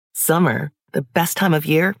Summer, the best time of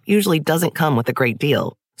year, usually doesn't come with a great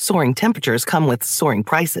deal. Soaring temperatures come with soaring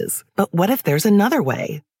prices. But what if there's another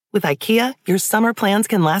way? With IKEA, your summer plans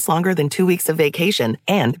can last longer than 2 weeks of vacation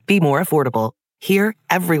and be more affordable. Here,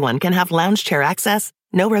 everyone can have lounge chair access,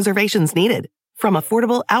 no reservations needed. From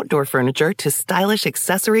affordable outdoor furniture to stylish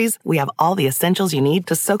accessories, we have all the essentials you need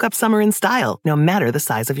to soak up summer in style, no matter the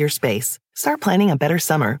size of your space. Start planning a better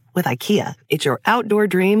summer with IKEA. It's your outdoor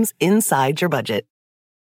dreams inside your budget.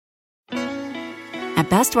 At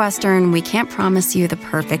Best Western, we can't promise you the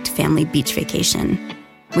perfect family beach vacation.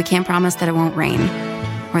 We can't promise that it won't rain,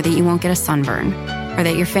 or that you won't get a sunburn, or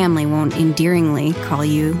that your family won't endearingly call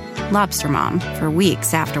you Lobster Mom for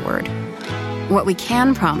weeks afterward. What we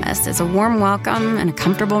can promise is a warm welcome and a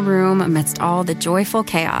comfortable room amidst all the joyful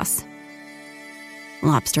chaos.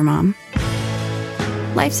 Lobster Mom.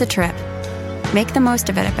 Life's a trip. Make the most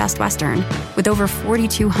of it at Best Western, with over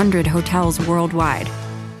 4,200 hotels worldwide.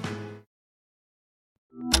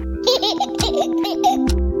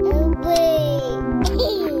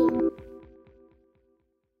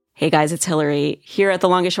 Hey guys, it's Hillary. Here at The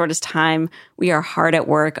Longest Shortest Time, we are hard at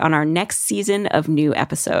work on our next season of new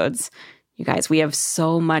episodes. You guys, we have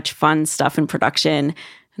so much fun stuff in production,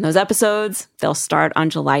 and those episodes, they'll start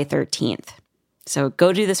on July 13th. So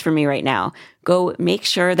go do this for me right now. Go make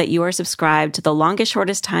sure that you are subscribed to The Longest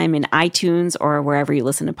Shortest Time in iTunes or wherever you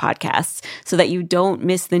listen to podcasts so that you don't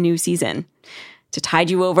miss the new season. To tide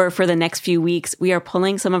you over for the next few weeks, we are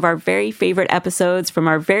pulling some of our very favorite episodes from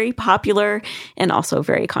our very popular and also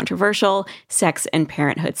very controversial Sex and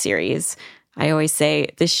Parenthood series. I always say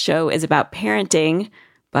this show is about parenting,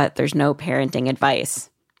 but there's no parenting advice,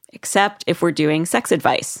 except if we're doing sex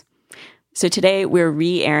advice. So today we're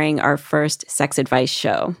re-airing our first sex advice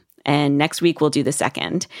show, and next week we'll do the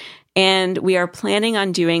second. And we are planning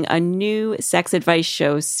on doing a new sex advice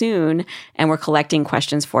show soon, and we're collecting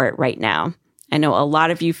questions for it right now. I know a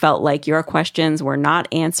lot of you felt like your questions were not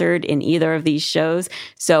answered in either of these shows.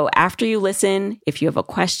 So after you listen, if you have a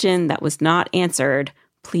question that was not answered,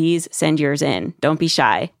 please send yours in. Don't be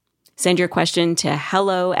shy. Send your question to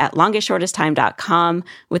hello@longestshortesttime.com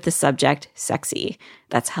with the subject sexy.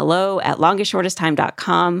 That's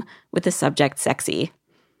hello@longestshortesttime.com with the subject sexy.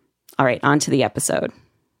 All right, on to the episode.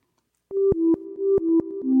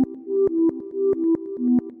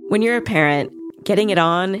 When you're a parent, getting it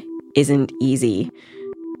on isn't easy.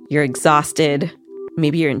 You're exhausted.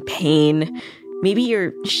 Maybe you're in pain. Maybe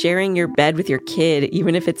you're sharing your bed with your kid,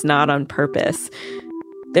 even if it's not on purpose.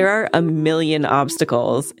 There are a million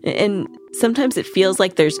obstacles, and sometimes it feels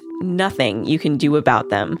like there's nothing you can do about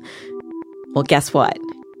them. Well, guess what?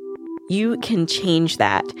 You can change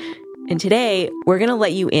that. And today, we're going to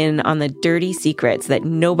let you in on the dirty secrets that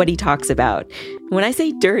nobody talks about. When I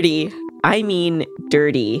say dirty, I mean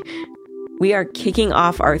dirty. We are kicking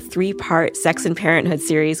off our 3-part Sex and Parenthood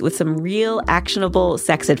series with some real actionable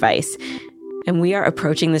sex advice. And we are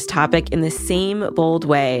approaching this topic in the same bold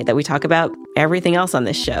way that we talk about everything else on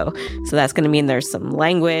this show. So that's going to mean there's some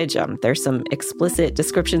language, there's some explicit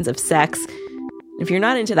descriptions of sex. If you're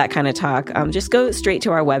not into that kind of talk, just go straight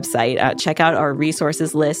to our website. Check out our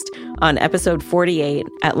resources list on episode 48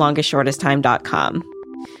 at longestshortesttime.com.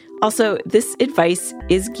 Also, this advice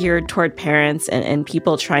is geared toward parents and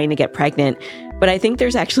people trying to get pregnant, but I think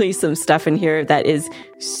there's actually some stuff in here that is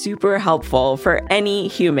super helpful for any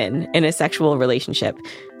human in a sexual relationship.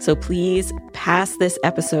 So please pass this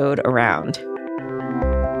episode around.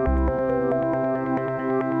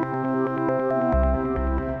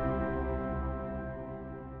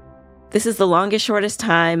 This is The Longest Shortest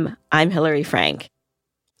Time. I'm Hillary Frank.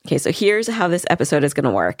 Okay, so here's how this episode is going to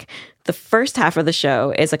work. The first half of the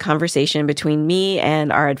show is a conversation between me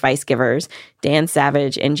and our advice givers, Dan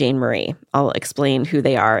Savage and Jane Marie. I'll explain who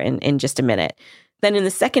they are in just a minute. Then in the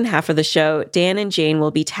second half of the show, Dan and Jane will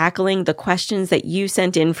be tackling the questions that you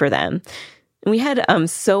sent in for them. And we had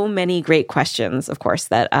so many great questions, of course,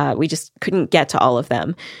 that we just couldn't get to all of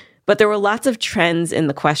them. But there were lots of trends in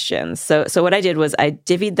the questions. So what I did was I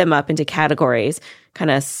divvied them up into categories, kind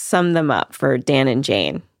of summed them up for Dan and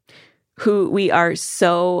Jane, who we are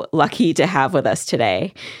so lucky to have with us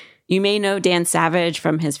today. You may know Dan Savage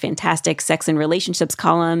from his fantastic sex and relationships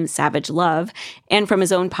column, Savage Love, and from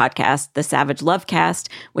his own podcast, The Savage Lovecast,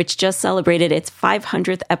 which just celebrated its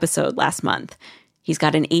 500th episode last month. He's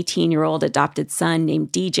got an 18-year-old adopted son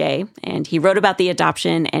named DJ, and he wrote about the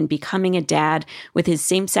adoption and becoming a dad with his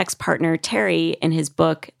same-sex partner, Terry, in his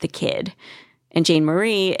book, The Kid. And Jane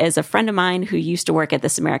Marie is a friend of mine who used to work at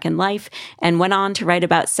This American Life and went on to write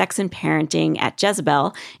about sex and parenting at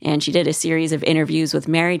Jezebel, and she did a series of interviews with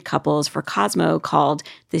married couples for Cosmo called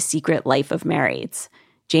The Secret Life of Marrieds.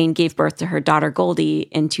 Jane gave birth to her daughter Goldie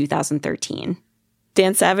in 2013.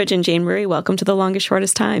 Dan Savage and Jane Murray, welcome to The Longest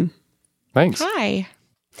Shortest Time. Thanks. Hi.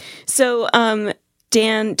 So,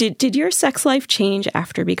 Dan, did your sex life change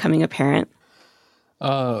after becoming a parent?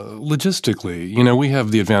 Logistically, we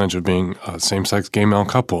have the advantage of being a same-sex gay male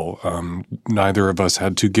couple. Neither of us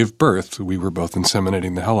had to give birth. We were both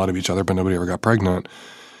inseminating the hell out of each other, but nobody ever got pregnant.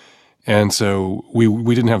 And so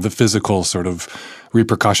we didn't have the physical sort of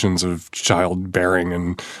repercussions of childbearing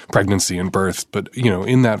and pregnancy and birth. But,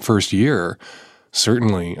 in that first year,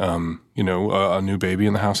 certainly, a new baby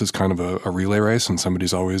in the house is kind of a relay race and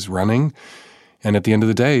somebody's always running. And at the end of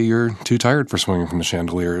the day, you're too tired for swinging from the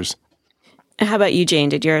chandeliers. How about you, Jane?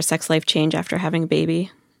 Did your sex life change after having a baby?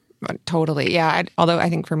 Totally, yeah. Although I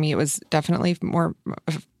think for me it was definitely more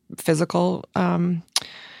physical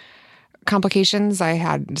complications. I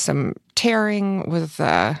had some tearing with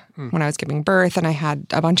when I was giving birth, and I had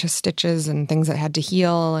a bunch of stitches and things that had to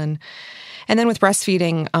heal. And then with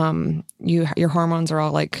breastfeeding, your hormones are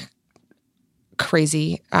all like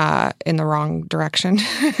crazy in the wrong direction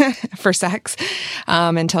for sex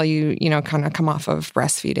until you kind of come off of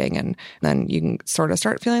breastfeeding, and then you can sort of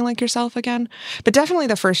start feeling like yourself again. But definitely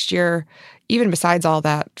the first year, even besides all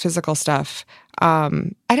that physical stuff, I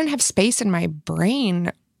didn't have space in my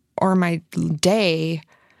brain or my day,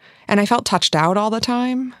 and I felt touched out all the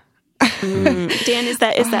time. Dan, is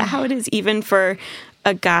that how it is even for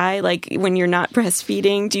a guy? Like when you're not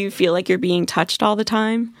breastfeeding, do you feel like you're being touched all the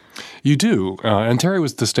time? You do. And Terry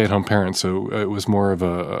was the stay-at-home parent, so it was more of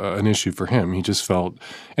an issue for him. He just felt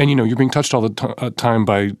 – and, you're being touched all the time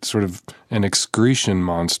by sort of an excretion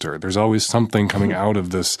monster. There's always something coming out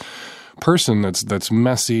of this person that's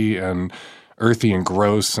messy and earthy and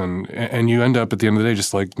gross, and you end up at the end of the day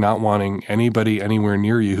just like not wanting anybody anywhere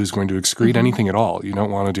near you who's going to excrete anything at all. You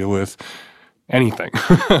don't want to deal with anything.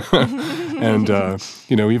 And,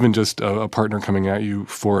 even just a partner coming at you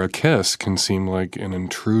for a kiss can seem like an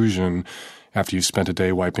intrusion after you've spent a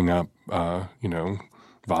day wiping up,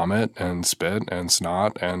 vomit and spit and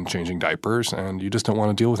snot and changing diapers, and you just don't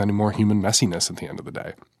want to deal with any more human messiness at the end of the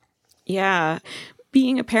day. Yeah.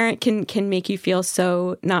 Being a parent can make you feel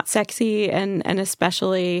so not sexy, and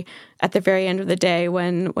especially at the very end of the day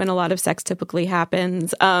when a lot of sex typically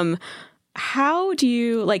happens. How do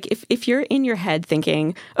you, like, if you're in your head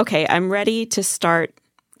thinking, okay, I'm ready to start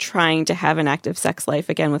trying to have an active sex life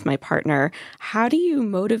again with my partner, how do you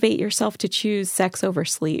motivate yourself to choose sex over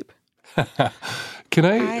sleep? Can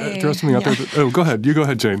I throw something out there? Oh, go ahead. You go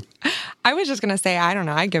ahead, Jane. I was just going to say, I don't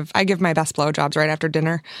know. I give my best blowjobs right after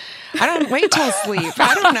dinner. I don't wait till sleep.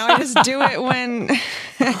 I don't know. I just do it when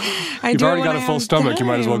You've already got a full stomach. You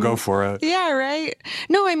might as well go for it. Yeah, right.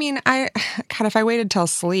 No, I mean, if I waited till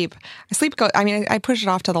I push it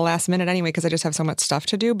off till the last minute anyway because I just have so much stuff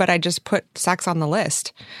to do, but I just put sex on the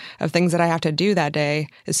list of things that I have to do that day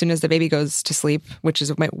as soon as the baby goes to sleep, which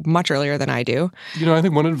is much earlier than I do. I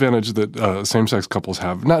think one advantage that same-sex couples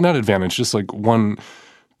have, not advantage, just like one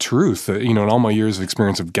truth that, in all my years of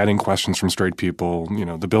experience of getting questions from straight people,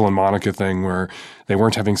 the Bill and Monica thing where they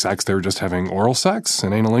weren't having sex, they were just having oral sex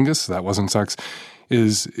and analingus, that wasn't sex,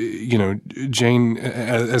 is, Jane,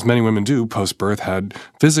 as many women do, post-birth had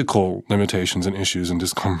physical limitations and issues and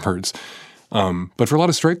discomforts. But for a lot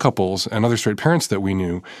of straight couples and other straight parents that we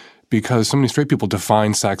knew, because so many straight people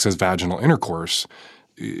define sex as vaginal intercourse,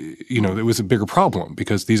 it was a bigger problem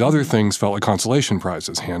because these other things felt like consolation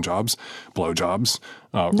prizes: handjobs, blowjobs,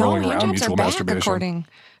 rolling around, mutual masturbation.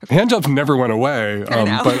 Handjobs never went away,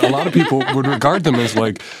 but a lot of people would regard them as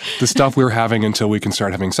like the stuff we were having until we can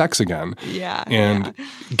start having sex again. Yeah. And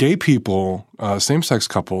gay people, same-sex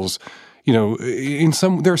couples,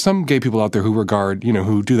 there are some gay people out there who regard,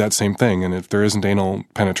 who do that same thing. And if there isn't anal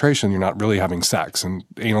penetration, you're not really having sex. And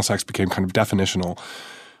anal sex became kind of definitional.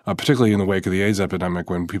 Particularly in the wake of the AIDS epidemic,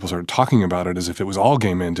 when people started talking about it as if it was all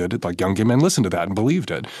gay men did it, like young gay men listened to that and believed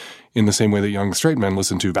it, in the same way that young straight men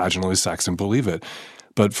listen to vaginally sex and believe it.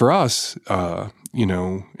 But for us,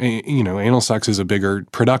 anal sex is a bigger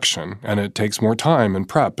production, and it takes more time and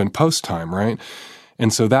prep and post time, right?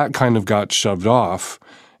 And so that kind of got shoved off,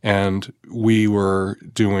 and we were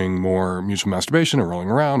doing more mutual masturbation and rolling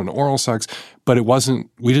around and oral sex, but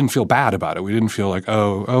we didn't feel bad about it. We didn't feel like,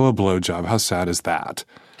 oh, a blowjob, how sad is that?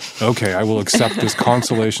 Okay, I will accept this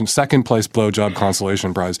consolation, second place blowjob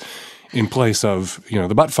consolation prize in place of,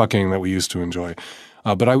 the butt fucking that we used to enjoy.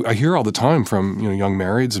 But I hear all the time from, young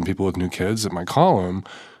marrieds and people with new kids at my column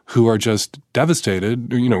who are just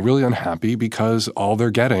devastated, really unhappy because all they're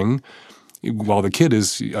getting while the kid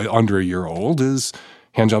is under a year old is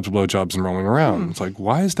handjobs, blowjobs, and rolling around. It's like,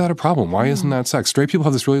 why is that a problem? Why isn't that sex? Straight people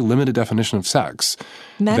have this really limited definition of sex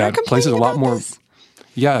Men that are places a lot more. This?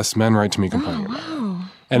 yes, men write to me complaining about it.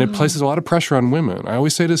 And it places a lot of pressure on women. I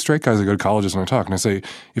always say to straight guys that go to colleges when I talk, and I say,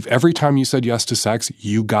 if every time you said yes to sex,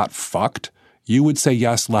 you got fucked, you would say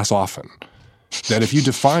yes less often. That if you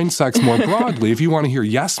define sex more broadly, if you want to hear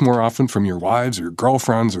yes more often from your wives or your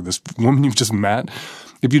girlfriends or this woman you've just met,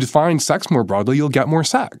 if you define sex more broadly, you'll get more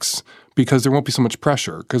sex because there won't be so much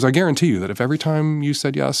pressure. Because I guarantee you that if every time you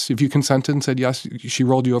said yes, if you consented and said yes, she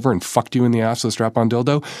rolled you over and fucked you in the ass with a strap-on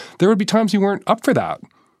dildo, there would be times you weren't up for that.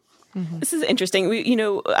 Mm-hmm. This is interesting.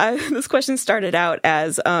 This question started out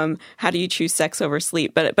as how do you choose sex over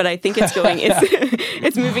sleep? But I think it's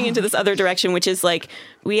moving into this other direction, which is like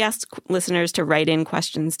we asked listeners to write in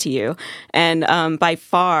questions to you. And by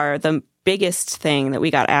far, the biggest thing that we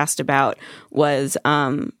got asked about was,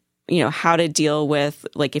 how to deal with,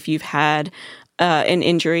 like, if you've had an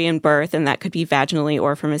injury in birth, and that could be vaginally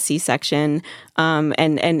or from a C-section,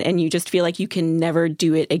 and you just feel like you can never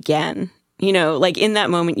do it again. Like in that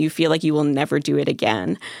moment, you feel like you will never do it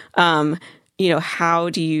again. How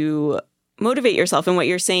do you motivate yourself? And what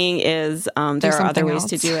you're saying is there are other ways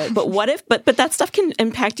to do it. But what if, but that stuff can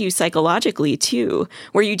impact you psychologically too,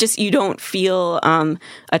 where you don't feel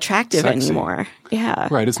attractive Sexy. Anymore. Yeah.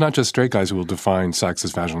 Right. It's not just straight guys who will define sex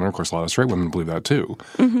as vaginal intercourse. A lot of straight women believe that too.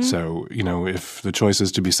 Mm-hmm. So, if the choice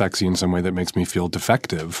is to be sexy in some way that makes me feel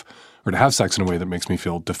defective, or to have sex in a way that makes me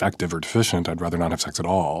feel defective or deficient, I'd rather not have sex at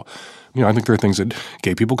all. I think there are things that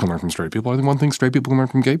gay people can learn from straight people. I think one thing straight people can learn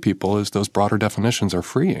from gay people is those broader definitions are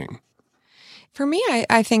freeing. For me,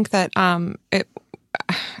 I think that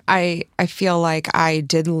I feel like I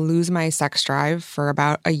did lose my sex drive for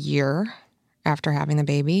about a year after having the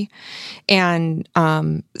baby. And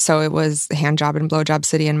so it was hand job and blowjob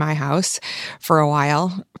city in my house for a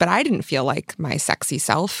while. But I didn't feel like my sexy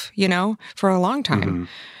self, for a long time.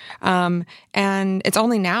 Mm-hmm. And it's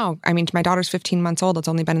only now, my daughter's 15 months old. It's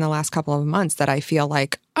only been in the last couple of months that I feel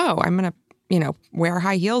like, I'm going to, wear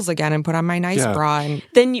high heels again and put on my nice bra. And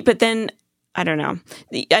then I don't know.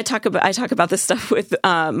 I talk about this stuff with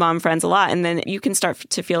mom friends a lot, and then you can start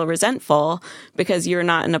to feel resentful because you're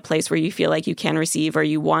not in a place where you feel like you can receive or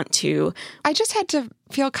you want to. I just had to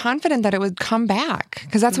feel confident that it would come back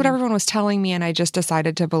because that's what everyone was telling me, and I just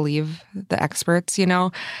decided to believe the experts.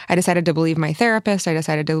 I decided to believe my therapist. I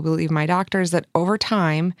decided to believe my doctors that over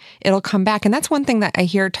time it'll come back, and that's one thing that I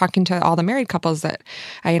hear talking to all the married couples that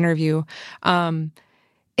I interview.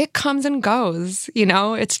 It comes and goes,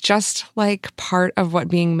 it's just like part of what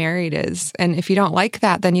being married is. And if you don't like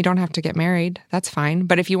that, then you don't have to get married. That's fine.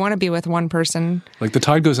 But if you want to be with one person. Like the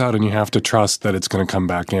tide goes out and you have to trust that it's going to come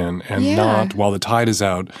back in and not while the tide is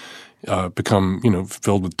out, become,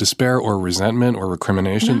 filled with despair or resentment or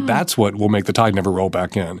recrimination. No. That's what will make the tide never roll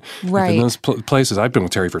back in. Right. Like in those places, I've been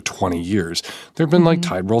with Terry for 20 years. There have been like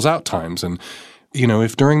tide rolls out times. And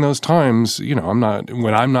if during those times, when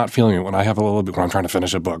I'm not feeling it, when I have a little bit, when I'm trying to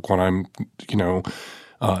finish a book, when I'm,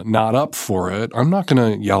 not up for it, I'm not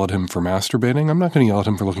going to yell at him for masturbating. I'm not going to yell at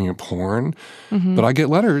him for looking at porn. Mm-hmm. But I get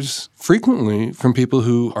letters frequently from people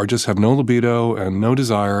who just have no libido and no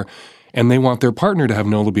desire, and they want their partner to have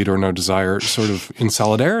no libido or no desire sort of in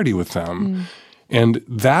solidarity with them. Mm. And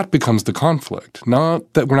that becomes the conflict.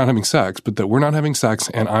 Not that we're not having sex, but that we're not having sex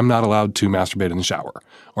and I'm not allowed to masturbate in the shower.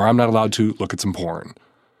 Or I'm not allowed to look at some porn.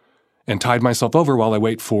 And tide myself over while I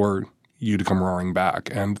wait for you to come roaring back.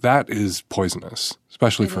 And that is poisonous,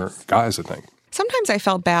 especially for guys, I think. Sometimes I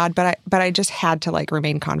felt bad, but I just had to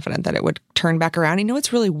remain confident that it would turn back around.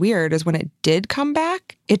 What's really weird is when it did come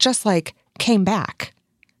back, it just came back.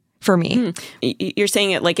 For me. You're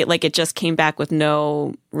saying it like it just came back with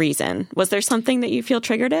no reason. Was there something that you feel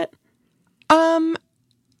triggered it?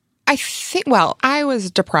 I think, I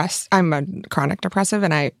was depressed. I'm a chronic depressive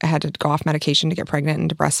and I had to go off medication to get pregnant and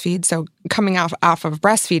to breastfeed. So coming off of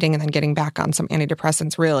breastfeeding and then getting back on some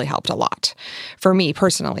antidepressants really helped a lot for me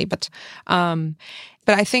personally. But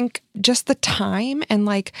I think just the time and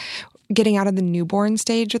getting out of the newborn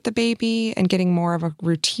stage with the baby and getting more of a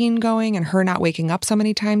routine going and her not waking up so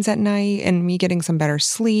many times at night and me getting some better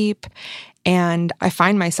sleep. And I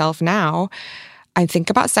find myself now, I think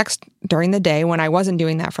about sex during the day when I wasn't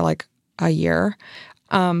doing that for a year.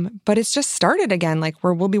 But it's just started again,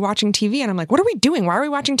 where we'll be watching TV and I'm like, what are we doing? Why are we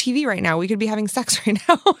watching TV right now? We could be having sex right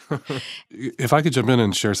now. If I could jump in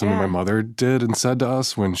and share something my mother did and said to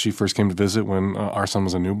us when she first came to visit when our son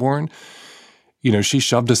was a newborn. She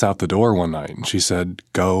shoved us out the door one night and she said,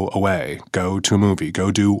 go away, go to a movie, go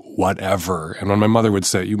do whatever. And when my mother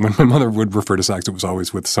would refer to sex, it was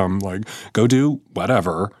always with some go do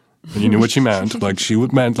whatever. And you knew what she meant. Like, she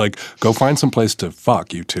meant, like, go find some place to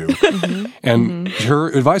fuck, you two. And her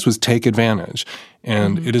advice was take advantage.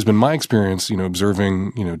 And it has been my experience,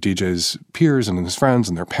 observing, DJ's peers and his friends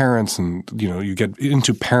and their parents, and, you get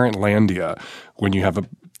into parentlandia when you have a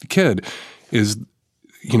kid, is,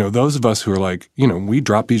 those of us who are like, we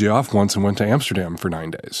dropped BJ off once and went to Amsterdam for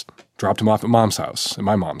 9 days. Dropped him off at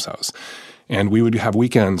my mom's house. And we would have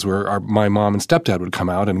weekends where my mom and stepdad would come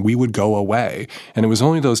out and we would go away. And it was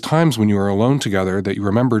only those times when you were alone together that you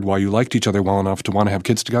remembered why you liked each other well enough to want to have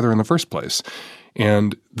kids together in the first place.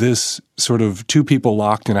 And this sort of two people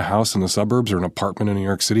locked in a house in the suburbs or an apartment in New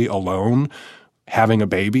York City alone, having a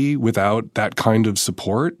baby without that kind of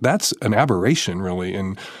support, that's an aberration really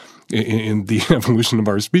in the evolution of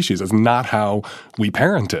our species. It's not how we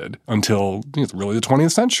parented until really the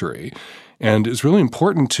 20th century. And it's really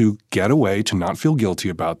important to get away, to not feel guilty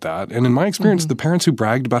about that. And in my experience, the parents who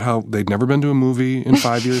bragged about how they'd never been to a movie in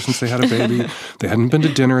 5 years since they had a baby, they hadn't been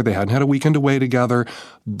to dinner, they hadn't had a weekend away together,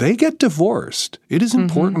 they get divorced. It is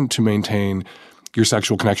important to maintain your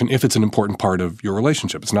sexual connection if it's an important part of your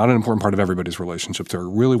relationship. It's not an important part of everybody's relationship. There are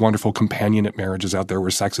really wonderful companionate marriages out there where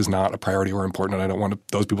sex is not a priority or important, and I don't want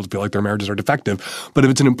those people to feel like their marriages are defective. But if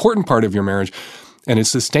it's an important part of your marriage and it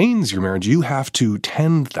sustains your marriage, you have to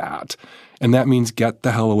tend that. And that means get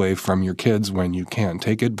the hell away from your kids when you can.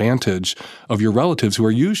 Take advantage of your relatives who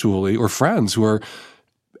are usually, or friends who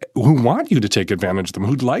want you to take advantage of them,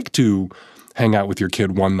 who'd like to hang out with your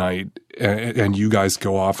kid one night and you guys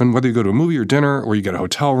go off. And whether you go to a movie or dinner or you get a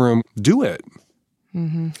hotel room, do it.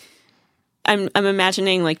 I'm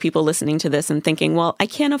imagining like people listening to this and thinking, well, I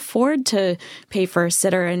can't afford to pay for a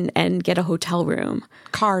sitter and get a hotel room.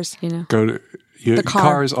 Cars. Go to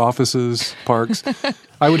cars, offices, parks.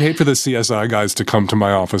 I would hate for the CSI guys to come to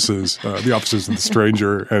my offices, the offices of the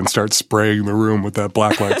stranger, and start spraying the room with that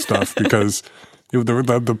blacklight stuff because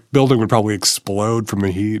the building would probably explode from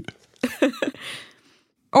the heat.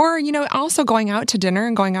 Or, also going out to dinner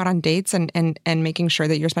and going out on dates and making sure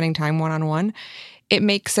that you're spending time one-on-one. It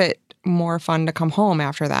makes it more fun to come home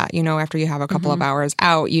after that. After you have a couple of hours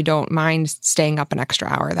out, you don't mind staying up an extra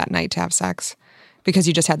hour that night to have sex because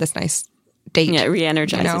you just had this nice date. Yeah, it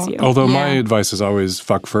re-energizes you. Although my advice is always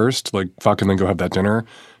fuck first, like fuck and then go have that dinner.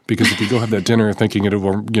 Because if you go have that dinner thinking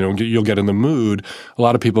you'll get in the mood, a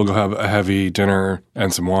lot of people go have a heavy dinner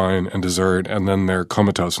and some wine and dessert, and then they're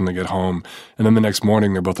comatose when they get home. And then the next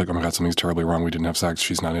morning they're both like, oh my God, something's terribly wrong. We didn't have sex.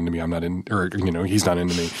 She's not into me. I'm not in, or he's not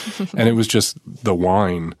into me. And it was just the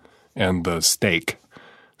wine and the steak.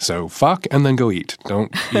 So fuck and then go eat.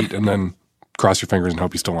 Don't eat and then cross your fingers and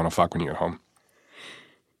hope you still want to fuck when you get home.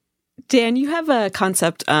 Dan, you have a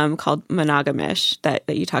concept called monogamish that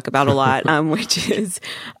you talk about a lot, which is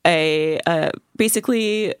a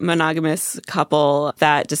basically monogamous couple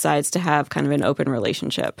that decides to have kind of an open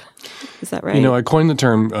relationship. Is that right? I coined the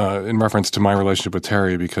term in reference to my relationship with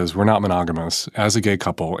Terry because we're not monogamous. As a gay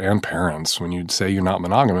couple and parents, when you say you're not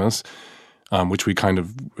monogamous, which we kind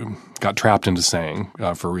of got trapped into saying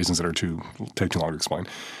for reasons that take too long to explain,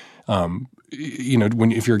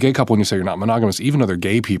 if you're a gay couple and you say you're not monogamous, even other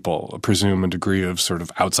gay people presume a degree of sort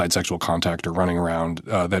of outside sexual contact or running around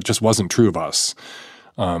that just wasn't true of us.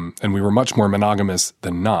 And we were much more monogamous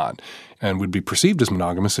than not, and would be perceived as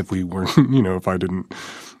monogamous if we were, if I didn't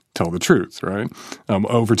tell the truth, right?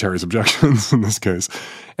 Over Terry's objections in this case.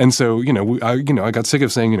 And so, I got sick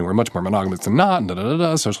of saying, we're much more monogamous than not,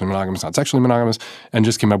 socially monogamous, not sexually monogamous, and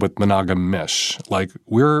just came up with monogamish. Like,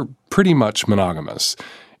 we're pretty much monogamous.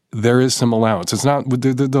 There is some allowance. It's not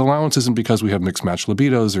the allowance isn't because we have mixed match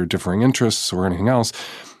libidos or differing interests or anything else.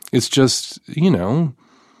 It's just,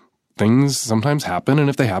 things sometimes happen, and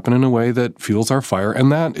if they happen in a way that fuels our fire,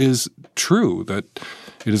 and that is true, that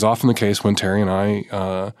it is often the case when Terry and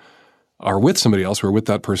I are with somebody else, we're with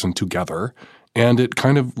that person together, and it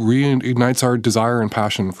kind of reignites our desire and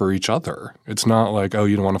passion for each other. It's not like, oh,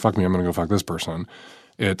 you don't want to fuck me, I'm going to go fuck this person.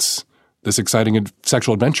 It's this exciting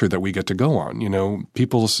sexual adventure that we get to go on.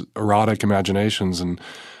 People's erotic imaginations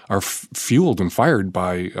are fueled and fired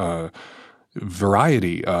by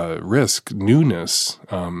variety, risk, newness.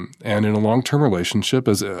 And in a long-term relationship,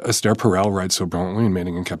 as Esther Perel writes so brilliantly in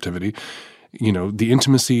Mating in Captivity, the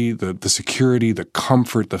intimacy, the security, the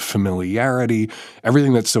comfort, the familiarity,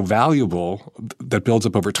 everything that's so valuable that builds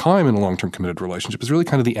up over time in a long-term committed relationship is really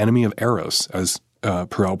kind of the enemy of eros, as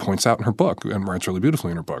Perel points out in her book and writes really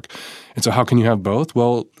beautifully in her book. And so how can you have both?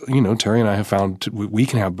 Well, Terry and I have found we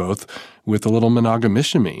can have both with a little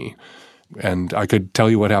monogamishemy. And I could tell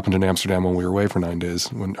you what happened in Amsterdam when we were away for 9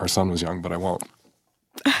 days when our son was young, but I won't.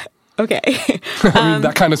 Okay. I mean,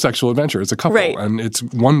 that kind of sexual adventure. It's a couple, right. And it's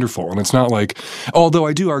wonderful. And it's not like – although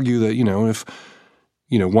I do argue that, if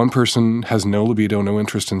one person has no libido, no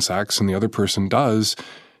interest in sex, and the other person does,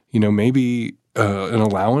 maybe an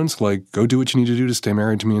allowance, like go do what you need to do to stay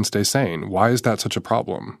married to me and stay sane. Why is that such a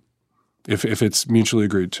problem if it's mutually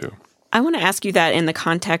agreed to? I want to ask you that in the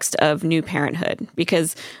context of new parenthood,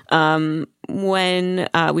 because when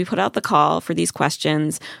we put out the call for these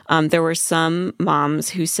questions, there were some moms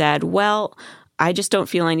who said, well, I just don't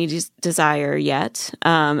feel any desire yet,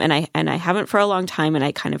 and I haven't for a long time, and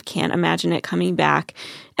I kind of can't imagine it coming back.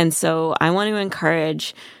 And so I want to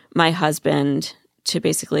encourage my husband to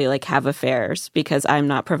basically like have affairs because I'm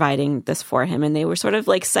not providing this for him. And they were sort of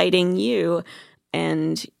like citing you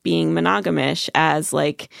and being monogamish as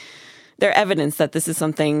like their evidence that this is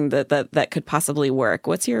something that could possibly work.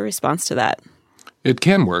 What's your response to that? It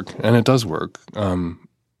can work, and it does work.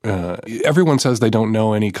 Everyone says they don't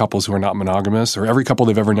know any couples who are not monogamous, or every couple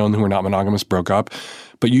they've ever known who are not monogamous broke up.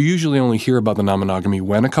 But you usually only hear about the non-monogamy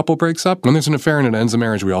when a couple breaks up. When there's an affair and it ends the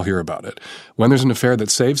marriage, we all hear about it. When there's an affair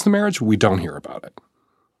that saves the marriage, we don't hear about it,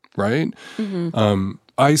 right? Mm-hmm.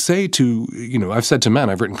 I say to, I've said to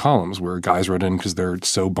men, I've written columns where guys wrote in because they're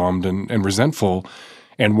so bummed and resentful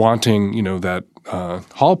and wanting, that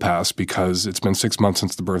hall pass because it's been 6 months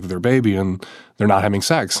since the birth of their baby and they're not having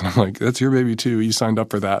sex. And I'm like, that's your baby too. You signed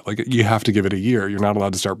up for that. Like, you have to give it a year. You're not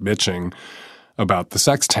allowed to start bitching about the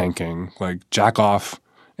sex tanking. Like, jack off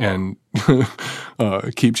and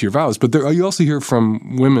keep to your vows. But you also hear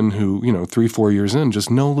from women who, 3-4 years in, just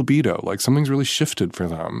no libido. Like, something's really shifted for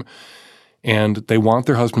them. And they want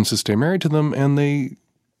their husbands to stay married to them, and they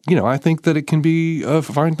I think that it can be a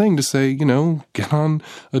fine thing to say, get on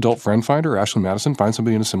Adult Friend Finder or Ashley Madison, find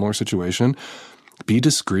somebody in a similar situation, be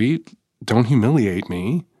discreet, don't humiliate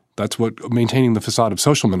me. That's what maintaining the facade of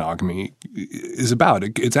social monogamy is about.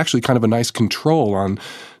 It's actually kind of a nice control on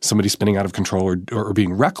somebody spinning out of control or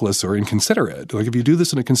being reckless or inconsiderate. Like, if you do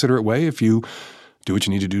this in a considerate way, if you do what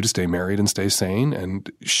you need to do to stay married and stay sane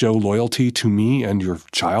and show loyalty to me and your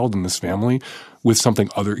child and this family with something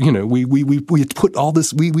other, we put all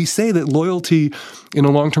this, we say that loyalty in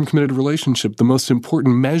a long-term committed relationship, the most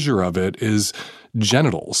important measure of it is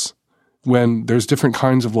genitals, when there's different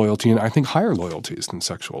kinds of loyalty and I think higher loyalties than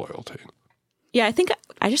sexual loyalty. Yeah, I think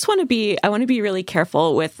I want to be really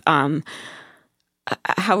careful with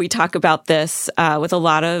how we talk about this with a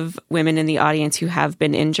lot of women in the audience who have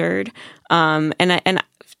been injured. And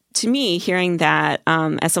to me, hearing that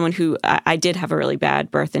as someone who I did have a really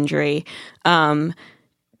bad birth injury, to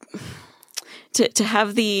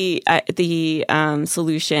have the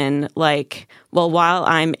solution like, well, while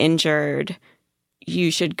I'm injured,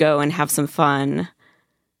 you should go and have some fun,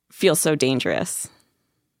 feels so dangerous.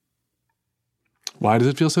 Why does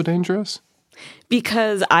it feel so dangerous?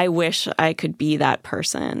 Because I wish I could be that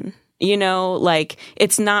person. Like,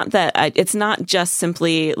 it's not that it's not just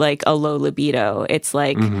simply like a low libido. It's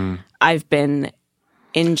like I've been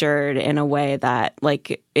injured in a way that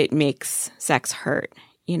like it makes sex hurt,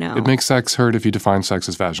 It makes sex hurt if you define sex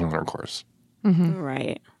as vaginal intercourse. Mm-hmm.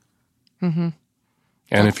 Right. Mm-hmm.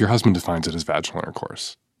 And if your husband defines it as vaginal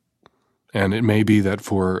intercourse. And it may be that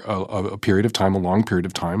for a period of time, a long period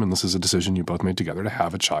of time, and this is a decision you both made together to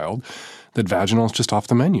have a child, that vaginal is just off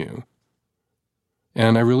the menu.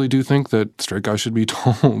 And I really do think that straight guys should be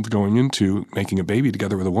told going into making a baby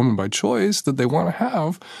together with a woman by choice that they want to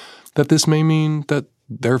have, that this may mean that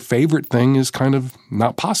their favorite thing is kind of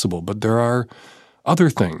not possible, but there are other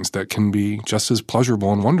things that can be just as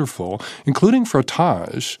pleasurable and wonderful, including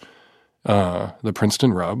frottage, the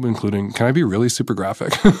Princeton rub, including, can I be really super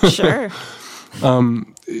graphic? Sure.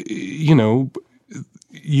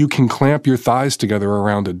 You can clamp your thighs together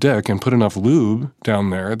around a dick and put enough lube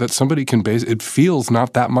down there that somebody can it feels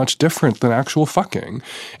not that much different than actual fucking.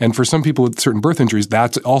 And for some people with certain birth injuries,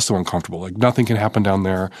 that's also uncomfortable. Like, nothing can happen down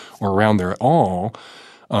there or around there at all.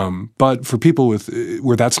 But for people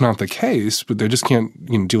where that's not the case, but they just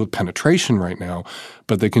can't deal with penetration right now,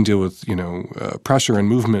 but they can deal with pressure and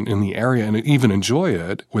movement in the area and even enjoy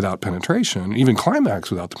it without penetration, even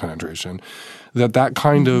climax without the penetration, that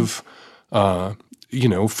kind of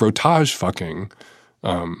frottage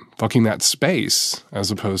fucking that space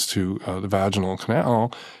as opposed to the vaginal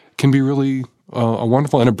canal can be really a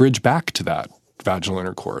wonderful and a bridge back to that vaginal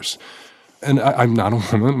intercourse. And I'm not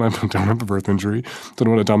a woman. I don't have a birth injury. Don't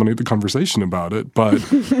want to dominate the conversation about it. But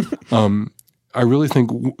I really think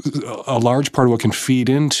a large part of what can feed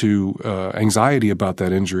into anxiety about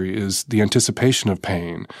that injury is the anticipation of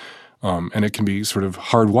pain. And it can be sort of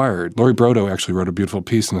hardwired. Laurie Brodo actually wrote a beautiful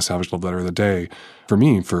piece in the Savage Love Letter of the Day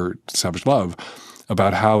for Savage Love,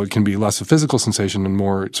 about how it can be less a physical sensation and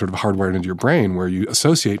more sort of hardwired into your brain, where you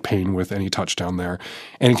associate pain with any touch down there.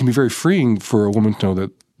 And it can be very freeing for a woman to know that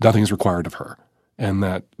nothing is required of her. and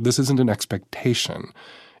that this isn't an expectation,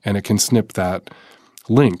 and it can snip that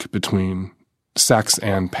link between sex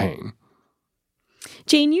and pain.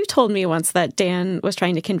 Jane, you told me once that Dan was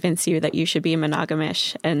trying to convince you that you should be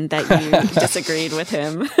monogamish and that you disagreed with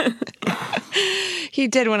him. He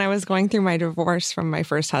did when I was going through my divorce from my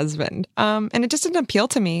first husband. And it just didn't appeal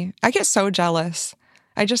to me. I get so jealous.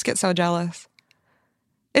 I just get so jealous.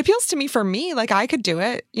 It appeals to me for me, like I could do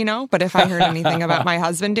it, but if I heard anything about my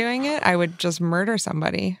husband doing it, I would just murder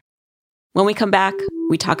somebody. When we come back,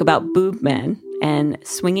 we talk about boob men and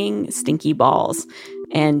swinging stinky balls.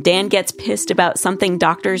 And Dan gets pissed about something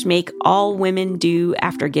doctors make all women do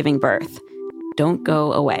after giving birth. Don't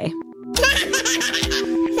go away.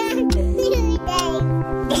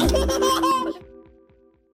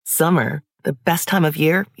 Summer, the best time of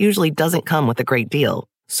year, usually doesn't come with a great deal.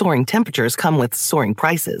 Soaring temperatures come with soaring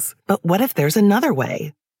prices. But what if there's another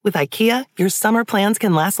way? With IKEA, your summer plans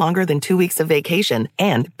can last longer than 2 weeks of vacation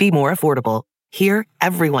and be more affordable. Here,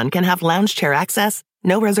 everyone can have lounge chair access,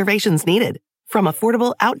 no reservations needed. From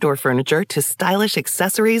affordable outdoor furniture to stylish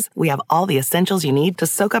accessories, we have all the essentials you need to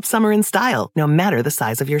soak up summer in style, no matter the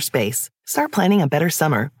size of your space. Start planning a better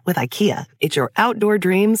summer with IKEA. It's your outdoor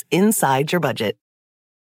dreams inside your budget.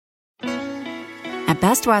 At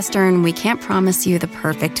Best Western, we can't promise you the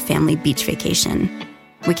perfect family beach vacation.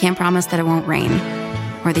 We can't promise that it won't rain,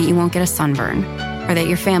 or that you won't get a sunburn, or that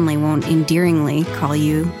your family won't endearingly call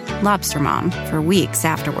you Lobster Mom for weeks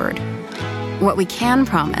afterward. What we can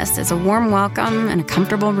promise is a warm welcome and a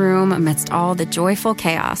comfortable room amidst all the joyful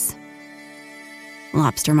chaos.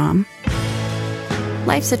 Lobster Mom.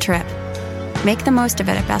 Life's a trip. Make the most of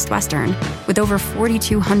it at Best Western, with over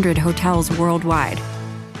 4,200 hotels worldwide.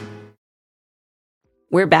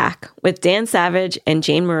 We're back with Dan Savage and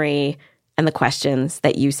Jane Marie and the questions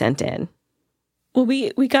that you sent in. Well,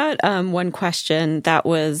 we got one question that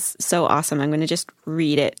was so awesome. I'm going to just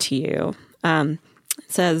read it to you. It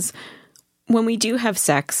says, when we do have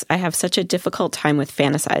sex, I have such a difficult time with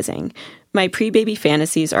fantasizing. My pre-baby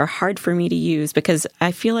fantasies are hard for me to use because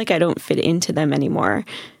I feel like I don't fit into them anymore.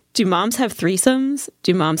 Do moms have threesomes?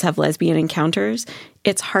 Do moms have lesbian encounters?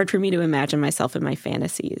 It's hard for me to imagine myself in my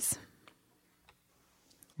fantasies.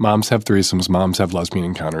 Moms have threesomes. Moms have lesbian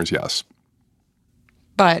encounters, yes.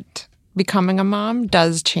 But becoming a mom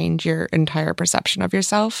does change your entire perception of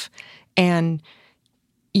yourself, and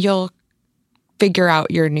you'll figure out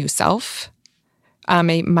your new self.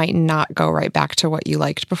 It might not go right back to what you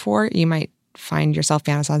liked before. You might find yourself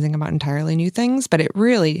fantasizing about entirely new things, but it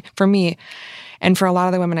really, for me, and for a lot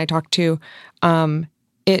of the women I talk to,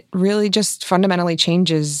 it really just fundamentally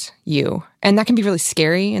changes you. And that can be really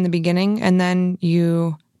scary in the beginning, and then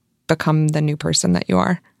you become the new person that you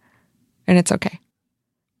are. And it's okay.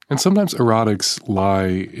 And sometimes erotics lie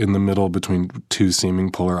in the middle between two seeming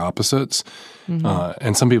polar opposites. Mm-hmm.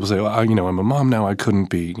 And some people say, well, I'm a mom now. I couldn't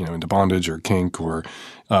be, into bondage or kink or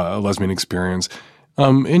a lesbian experience.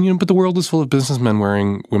 But the world is full of businessmen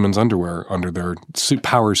wearing women's underwear under their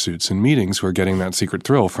power suits in meetings who are getting that secret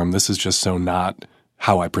thrill from this is just so not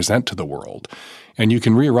how I present to the world. And you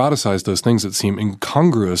can re-eroticize those things that seem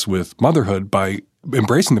incongruous with motherhood by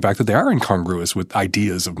embracing the fact that they are incongruous with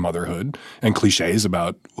ideas of motherhood and cliches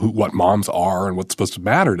about what moms are and what's supposed to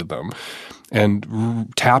matter to them.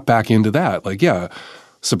 And tap back into that. Like, yeah,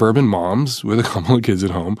 suburban moms with a couple of kids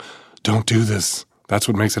at home, don't do this. That's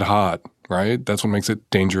what makes it hot, right? That's what makes it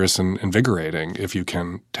dangerous and invigorating if you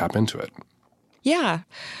can tap into it. Yeah.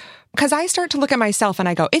 Because I start to look at myself and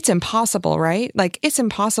I go, it's impossible, right? Like, it's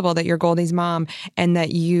impossible that you're Goldie's mom and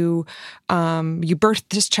that you birthed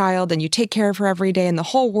this child and you take care of her every day and the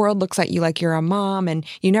whole world looks at you like you're a mom and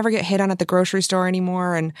you never get hit on at the grocery store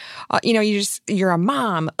anymore. And, you're a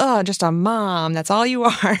mom. Just a mom. That's all you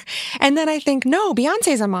are. And then I think, no,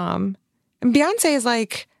 Beyonce's a mom. And Beyonce is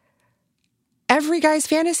like every guy's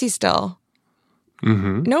fantasy still.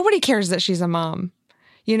 Mm-hmm. Nobody cares that she's a mom.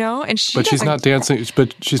 And she's not dancing.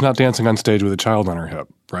 But she's not dancing on stage with a child on her hip,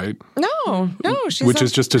 right? No, she's which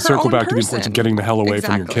is just to circle back to the importance of getting the hell away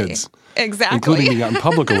from your Exactly. kids, exactly, including being out in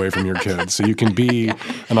public away from your kids, so you can be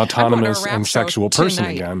an autonomous and sexual person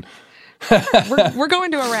again. We're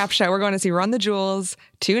going to a rap show. We're going to see Run the Jewels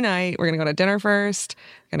tonight. We're going to go to dinner first.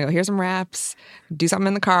 We're going to go hear some raps, do something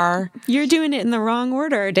in the car. You're doing it in the wrong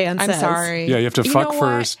order, Dan says. I'm sorry. Yeah, you have to fuck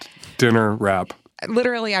first, dinner, rap.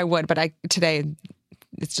 Literally, I would, but today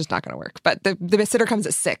it's just not going to work. But the babysitter comes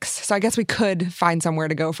at 6, so I guess we could find somewhere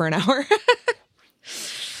to go for an hour.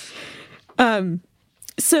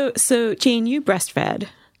 So Jane, you breastfed,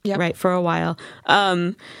 yep. right, for a while.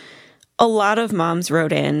 A lot of moms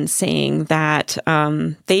wrote in saying that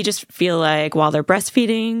they just feel like while they're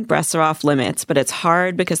breastfeeding, breasts are off limits, but it's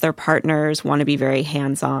hard because their partners want to be very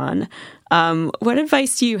hands-on. What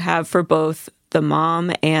advice do you have for both the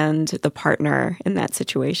mom and the partner in that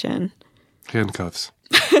situation? Handcuffs.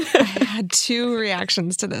 I had two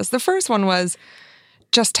reactions to this. The first one was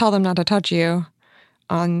just tell them not to touch you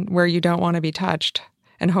on where you don't want to be touched.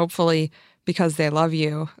 And hopefully, because they love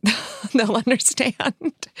you, they'll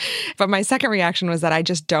understand. But my second reaction was that I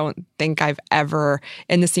just don't think I've ever,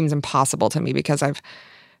 and this seems impossible to me because I've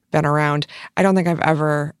been around, I don't think I've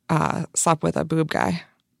ever slept with a boob guy.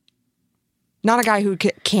 Not a guy who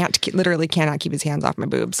literally cannot keep his hands off my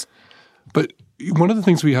boobs. But one of the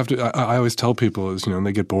things we have to, I always tell people is, when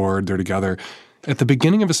they get bored, they're together. At the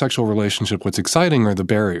beginning of a sexual relationship, what's exciting are the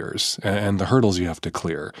barriers and the hurdles you have to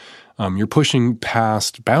clear. You're pushing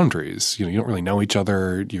past boundaries. You don't really know each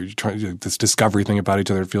other. You're trying this discovery thing about each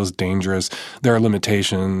other. It feels dangerous. There are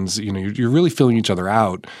limitations. You're really feeling each other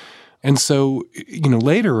out. And so,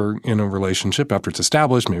 later in a relationship, after it's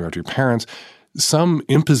established, maybe after your parents, some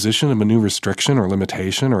imposition of a new restriction or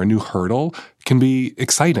limitation or a new hurdle can be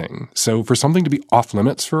exciting. So for something to be off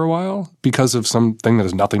limits for a while because of something that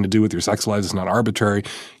has nothing to do with your sex life, it's not arbitrary,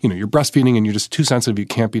 you're breastfeeding and you're just too sensitive, you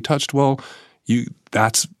can't be touched. Well,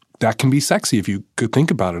 that can be sexy if you could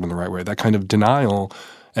think about it in the right way. That kind of denial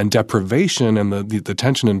and deprivation and the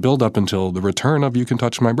tension and buildup until the return of you can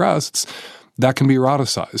touch my breasts, that can be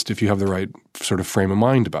eroticized if you have the right sort of frame of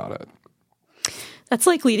mind about it. That's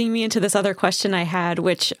like leading me into this other question I had,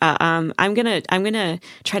 which I'm gonna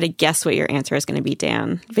try to guess what your answer is going to be,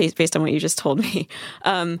 Dan, based on what you just told me.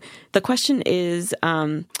 The question is,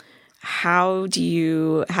 how do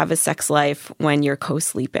you have a sex life when you're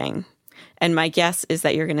co-sleeping? And my guess is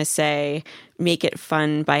that you're going to say, make it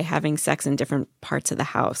fun by having sex in different parts of the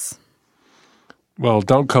house. Well,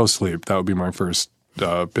 don't co-sleep. That would be my first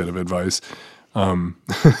bit of advice,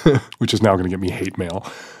 which is now going to get me hate mail.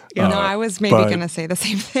 Yeah, no, I was maybe going to say the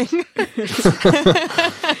same thing.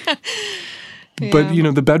 But,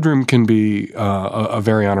 the bedroom can be a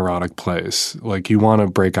very unerotic place. Like, you want to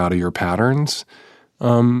break out of your patterns.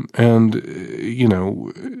 I've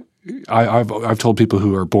told people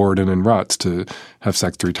who are bored and in ruts to have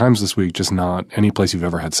sex 3 times this week, just not any place you've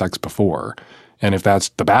ever had sex before. And if that's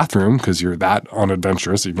the bathroom, because you're that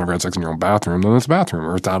unadventurous, you've never had sex in your own bathroom, then it's the bathroom.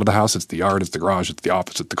 Or it's out of the house, it's the yard, it's the garage, it's the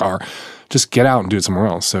office, it's the car. Just get out and do it somewhere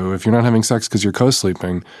else. So if you're not having sex because you're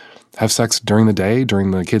co-sleeping, have sex during the day, during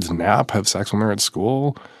the kids' nap, have sex when they're at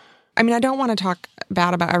school. I mean, I don't want to talk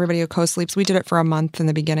bad about everybody who co-sleeps. We did it for a month in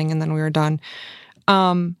the beginning and then we were done.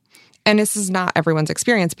 And this is not everyone's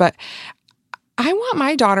experience, but I want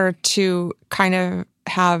my daughter to kind of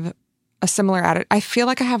have a similar attitude. I feel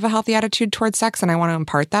like I have a healthy attitude towards sex and I want to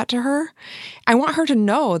impart that to her. I want her to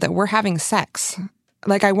know that we're having sex.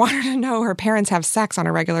 Like, I want her to know her parents have sex on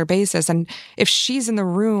a regular basis. And if she's in the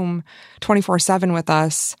room 24/7 with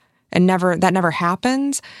us and that never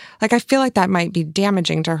happens, like, I feel like that might be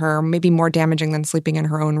damaging to her, maybe more damaging than sleeping in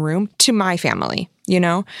her own room to my family,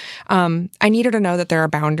 I need her to know that there are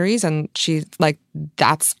boundaries and she's like,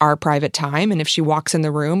 that's our private time. And if she walks in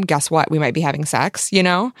the room, guess what? We might be having sex,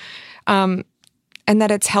 and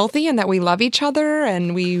that it's healthy and that we love each other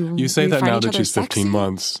and You say that now that she's 15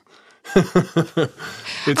 months.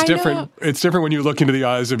 It's different. It's different when you look into the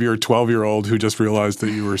eyes of your 12-year-old who just realized that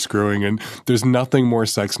you were screwing, and there's nothing more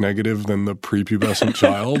sex negative than the prepubescent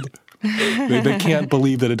child. They can't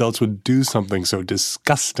believe that adults would do something so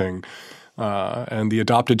disgusting. And the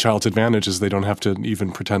adopted child's advantage is they don't have to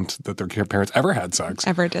even pretend that their parents ever had sex.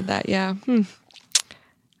 Ever did that, yeah.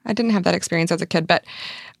 I didn't have that experience as a kid, but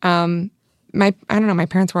I don't know, my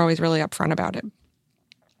parents were always really upfront about it.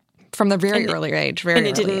 From the very early age,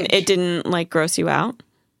 it didn't like gross you out?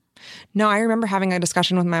 No, I remember having a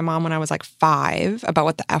discussion with my mom when I was like 5 about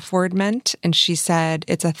what the F word meant. And she said,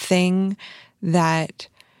 it's a thing that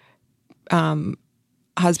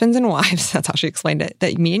husbands and wives, that's how she explained it,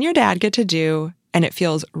 that me and your dad get to do, and it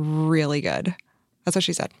feels really good. That's what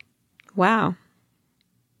she said. Wow.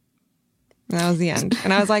 And that was the end.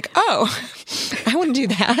 And I was like, oh, I want to do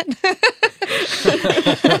that.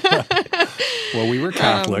 Well, we were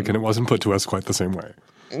Catholic, and it wasn't put to us quite the same way.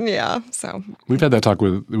 Yeah, so. We've had that talk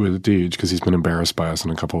with Deej because he's been embarrassed by us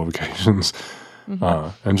on a couple of occasions.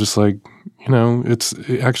 Mm-hmm. And just like, it's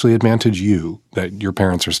actually advantage you that your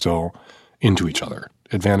parents are still into each other.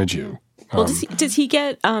 Advantage you. Well, does he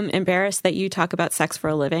get embarrassed that you talk about sex for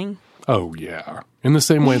a living? Oh, yeah. In the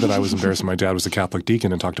same way that I was embarrassed when my dad was a Catholic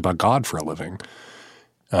deacon and talked about God for a living.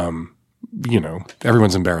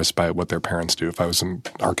 Everyone's embarrassed by what their parents do. If I was an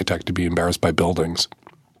architect, to be embarrassed by buildings.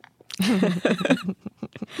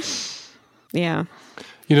 Yeah.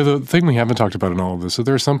 You know, the thing we haven't talked about in all of this, so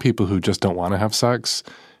there are some people who just don't want to have sex.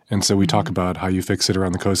 And so we talk about how you fix it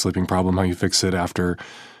around the co-sleeping problem, how you fix it after,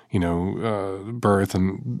 birth.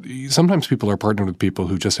 And sometimes people are partnered with people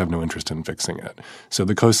who just have no interest in fixing it. So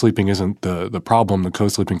the co-sleeping isn't the problem. The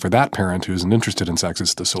co-sleeping for that parent who isn't interested in sex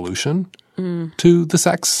is the solution to the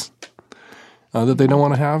sex that they don't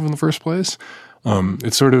want to have in the first place.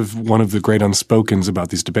 It's sort of one of the great unspokens about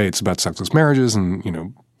these debates about sexless marriages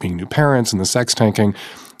and, being new parents and the sex tanking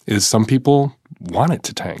is some people want it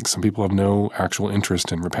to tank. Some people have no actual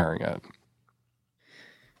interest in repairing it.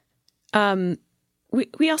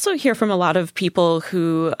 We also hear from a lot of people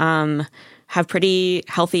who have pretty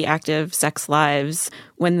healthy, active sex lives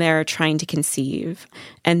when they're trying to conceive.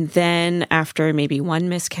 And then after maybe one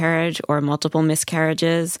miscarriage or multiple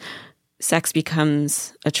miscarriages, sex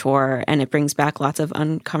becomes a chore and it brings back lots of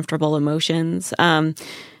uncomfortable emotions.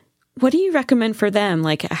 What do you recommend for them?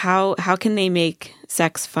 Like how can they make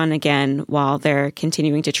sex fun again while they're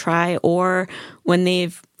continuing to try, or when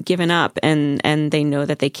they've given up and they know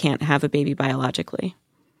that they can't have a baby biologically?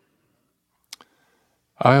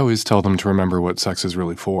 I always tell them to remember what sex is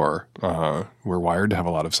really for. We're wired to have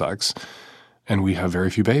a lot of sex, and we have very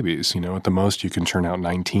few babies. At the most you can churn out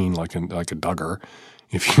 19 like a Duggar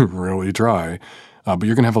if you really try. But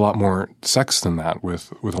you're going to have a lot more sex than that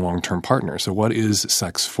with a long-term partner. So what is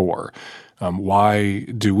sex for? Why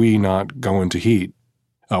do we not go into heat?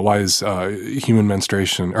 Why is human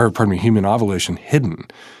ovulation hidden?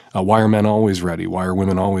 Why are men always ready? Why are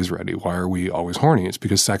women always ready? Why are we always horny? It's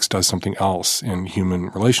because sex does something else in human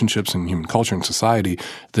relationships and human culture and society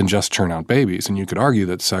than just churn out babies. And you could argue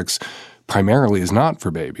that sex primarily is not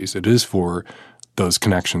for babies. It is for those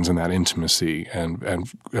connections and that intimacy